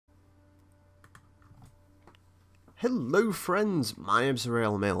Hello friends, my name's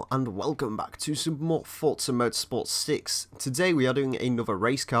Emile and welcome back to some more Forza Motorsport 6. Today we are doing another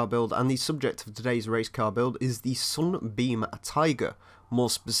race car build, and the subject of today's race car build is the Sunbeam Tiger. More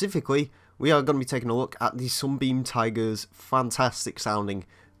specifically, we are going to be taking a look at the Sunbeam Tiger's fantastic sounding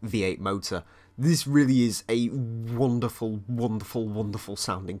V8 motor. This really is a wonderful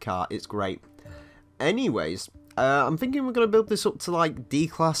sounding car. It's great. Anyways, I'm thinking we're going to build this up to like D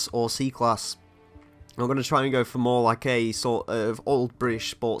class or C class. I'm going to try and go for more like a sort of old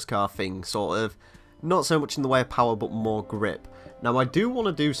British sports car thing, sort of, not so much in the way of power but more grip. Now I do want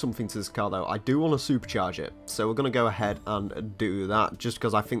to do something to this car though, I do want to supercharge it, so we're going to go ahead and do that, just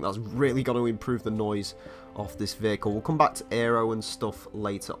because I think that's really going to improve the noise of this vehicle. We'll come back to aero and stuff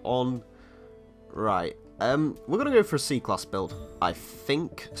later on. Right, we're going to go for a C-Class build, I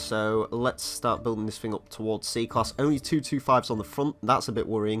think, so let's start building this thing up towards C-Class. Only 225s on the front, that's a bit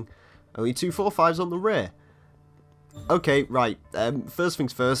worrying. Only 245s on the rear. Okay, right. First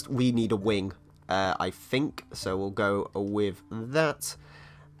things first, we need a wing, I think. So we'll go with that.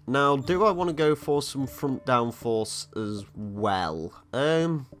 Now, do I want to go for some front downforce as well?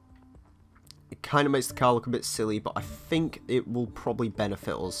 It kind of makes the car look a bit silly, but I think it will probably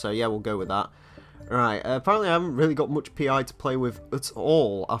benefit us. So yeah, we'll go with that. Right, apparently I haven't really got much PI to play with at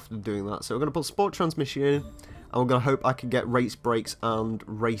all after doing that. So we're going to put sport transmission in. And we're going to hope I can get race brakes and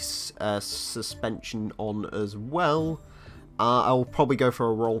race suspension on as well. I'll probably go for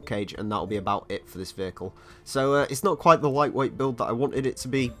a roll cage, and that'll be about it for this vehicle. So it's not quite the lightweight build that I wanted it to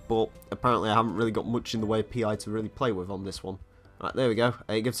be, but apparently I haven't really got much in the way of PI to really play with on this one. Right, there we go.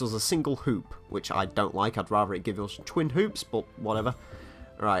 It gives us a single hoop, which I don't like. I'd rather it give us twin hoops, but whatever.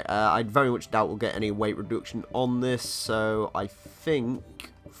 Right, I very much doubt we'll get any weight reduction on this, so I think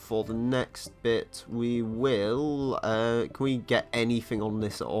for the next bit we will, can we get anything on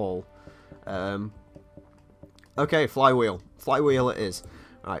this at all? Okay, flywheel it is.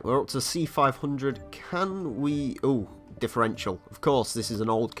 Right, we're up to C500. Can we, oh, differential, of course, this is an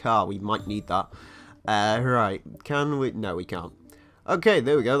old car, we might need that. Right, can we, no we can't. Okay,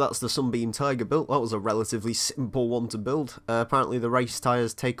 there we go, that's the Sunbeam Tiger built. That was a relatively simple one to build. Apparently the race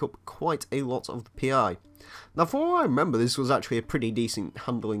tyres take up quite a lot of the PI. Now, from what I remember, this was actually a pretty decent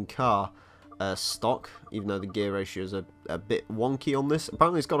handling car stock, even though the gear ratio is a bit wonky on this.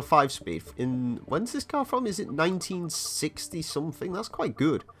 Apparently it's got a 5-speed. When's this car from? Is it 1960 something? That's quite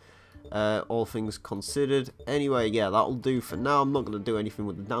good, all things considered. Anyway, yeah, that'll do for now. I'm not going to do anything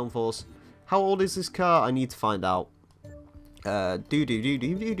with the downforce. How old is this car? I need to find out. Sunbeam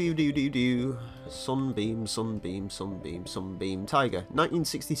Tiger,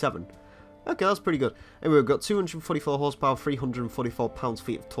 1967. Okay, that's pretty good. Anyway, we've got 244 horsepower, 344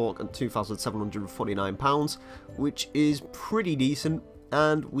 pounds-feet of torque, and 2,749 pounds, which is pretty decent.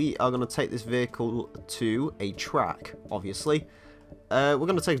 And we are going to take this vehicle to a track, obviously. We're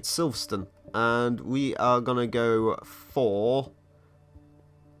going to take it to Silverstone, and we are going to go for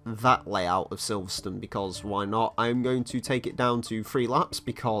that layout of Silverstone, because why not? I'm going to take it down to 3 laps,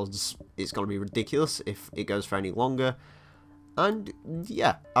 because it's going to be ridiculous if it goes for any longer. And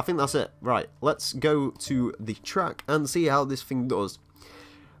yeah, I think that's it. Right, let's go to the track and see how this thing does.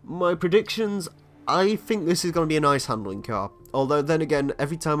 My predictions, I think this is going to be a nice handling car. Although then again,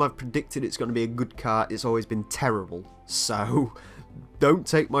 every time I've predicted it's going to be a good car, it's always been terrible. So don't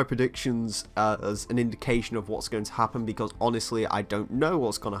take my predictions as an indication of what's going to happen, because honestly, I don't know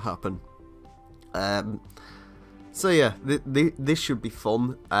what's going to happen. So yeah, this should be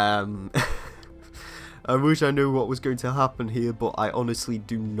fun. I wish I knew what was going to happen here, but I honestly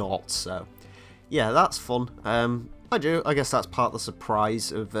do not, so yeah, that's fun. I guess that's part of the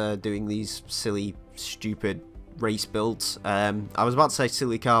surprise of doing these silly, stupid race builds. I was about to say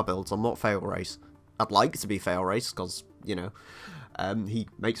silly car builds, I'm not Fail Race. I'd like to be Fail Race, because, you know, he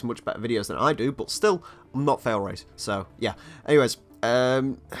makes much better videos than I do, but still, I'm not Fail Race, so yeah. Anyways,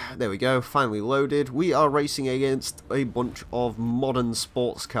 there we go, finally loaded. We are racing against a bunch of modern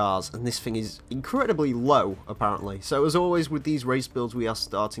sports cars, and this thing is incredibly low, apparently. So as always with these race builds, we are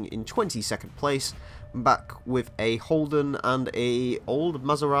starting in 22nd place, back with a Holden and a old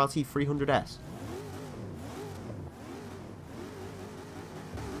Maserati 300S.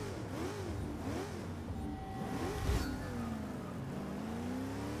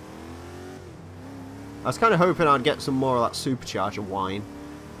 I was kind of hoping I'd get some more of that supercharger whine,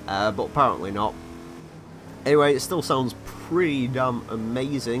 but apparently not. Anyway, it still sounds pretty damn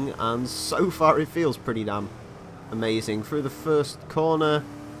amazing, and so far it feels pretty damn amazing. Through the first corner,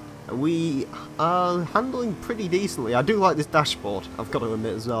 we are handling pretty decently. I do like this dashboard, I've got to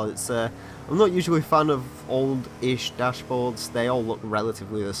admit as well. It's I'm not usually a fan of old-ish dashboards. They all look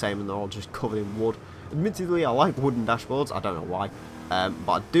relatively the same, and they're all just covered in wood. Admittedly, I like wooden dashboards. I don't know why.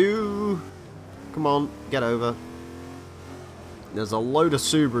 But I do... Come on, get over. There's a load of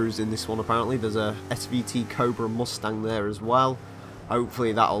Subarus in this one, apparently. There's a SVT Cobra Mustang there as well.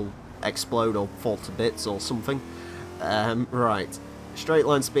 Hopefully that'll explode or fall to bits or something. Right. Straight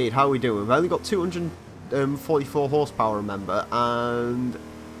line speed, how are we doing? We've only got 244 horsepower, remember, and...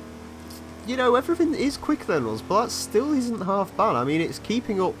 You know, everything is quicker than us, but that still isn't half bad. I mean, it's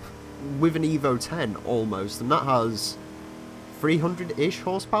keeping up with an Evo 10, almost, and that has 300-ish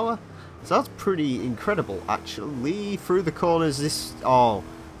horsepower. So that's pretty incredible, actually. Through the corners,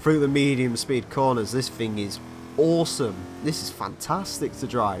 through the medium speed corners, this thing is awesome. This is fantastic to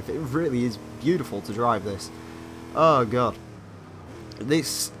drive. It really is beautiful to drive this. Oh, God.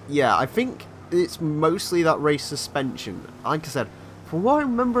 This, yeah, I think it's mostly that race suspension. Like I said, from what I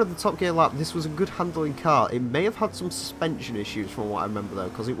remember of the Top Gear lap, this was a good handling car. It may have had some suspension issues from what I remember, though,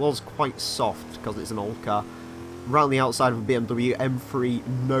 because it was quite soft, because it's an old car. Around the outside of a BMW M3,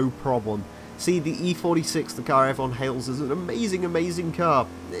 no problem. See, the E46, the car everyone hails as an amazing, amazing car.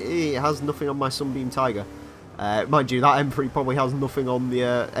 It has nothing on my Sunbeam Tiger. Mind you, that M3 probably has nothing on the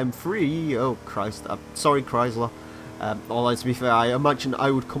M3. Oh, Christ. Sorry, Chrysler. Although, to be fair, I imagine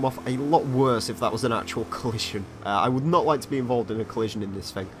I would come off a lot worse if that was an actual collision. I would not like to be involved in a collision in this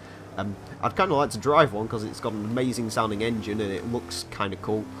thing. I'd kind of like to drive one because it's got an amazing sounding engine and it looks kind of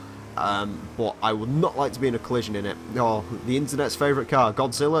cool. But I would not like to be in a collision in it. Oh, the internet's favourite car,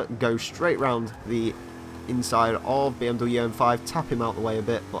 Godzilla, goes straight round the inside of BMW M5, tap him out the way a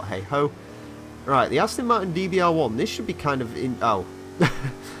bit, but hey ho. Right, the Aston Martin DBR1, this should be kind of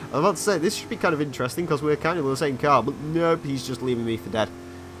I was about to say, this should be kind of interesting because we're kind of the same car, but nope, he's just leaving me for dead.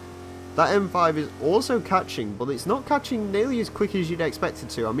 That M5 is also catching, but it's not catching nearly as quick as you'd expect it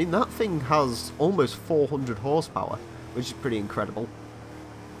to. I mean, that thing has almost 400 horsepower, which is pretty incredible.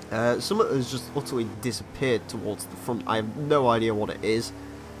 Some of it has just utterly disappeared towards the front. I have no idea what it is.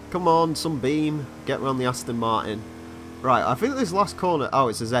 Come on, Sunbeam, get around the Aston Martin. Right, I think this last corner... Oh,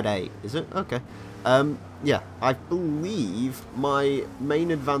 it's a Z8, is it? Okay. Yeah, I believe my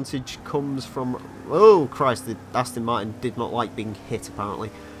main advantage comes from... Oh, Christ, the Aston Martin did not like being hit,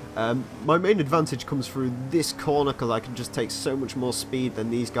 apparently. My main advantage comes through this corner because I can just take so much more speed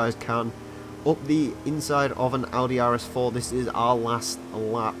than these guys can. Up the inside of an Audi RS4, this is our last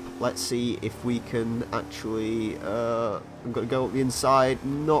lap. Let's see if we can actually... I'm going to go up the inside,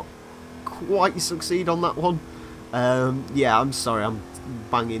 not quite succeed on that one. Yeah, I'm sorry, I'm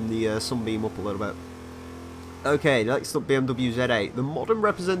banging the Sunbeam up a little bit. Okay, next up, BMW Z8, the modern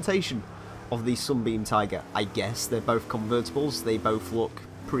representation of the Sunbeam Tiger. I guess they're both convertibles, they both look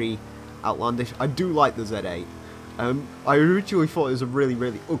pretty outlandish. I do like the Z8. I originally thought it was a really,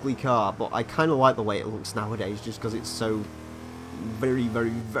 really ugly car, but I kind of like the way it looks nowadays, just because it's so very, very,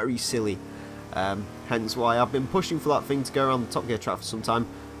 very silly. Hence why I've been pushing for that thing to go around the Top Gear track for some time.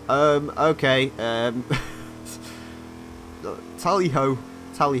 Okay, tally-ho,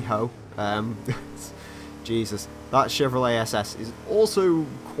 tally-ho. Jesus, that Chevrolet SS is also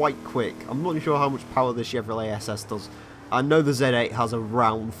quite quick. I'm not sure how much power the Chevrolet SS does. I know the Z8 has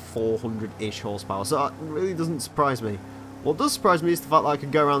around 400-ish horsepower, so that really doesn't surprise me. What does surprise me is the fact that I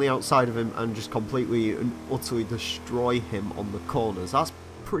can go around the outside of him and just completely and utterly destroy him on the corners. That's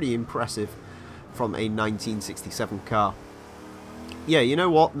pretty impressive from a 1967 car. Yeah, you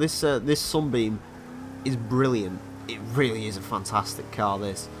know what? This Sunbeam is brilliant. It really is a fantastic car,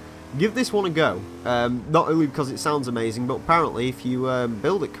 this. Give this one a go. Not only because it sounds amazing, but apparently if you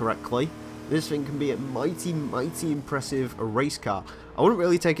build it correctly, this thing can be a mighty, mighty impressive race car. I wouldn't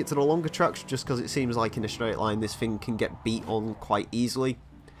really take it to the longer tracks just because it seems like in a straight line this thing can get beat on quite easily.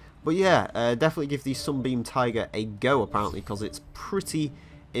 But yeah, definitely give the Sunbeam Tiger a go apparently because it's pretty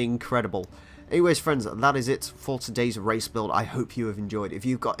incredible. Anyways friends, that is it for today's race build. I hope you have enjoyed. If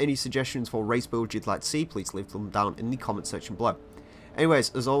you've got any suggestions for race builds you'd like to see, please leave them down in the comment section below.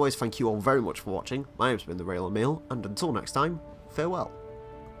 Anyways, as always, thank you all very much for watching. My name's been the Real Emile, and until next time, farewell.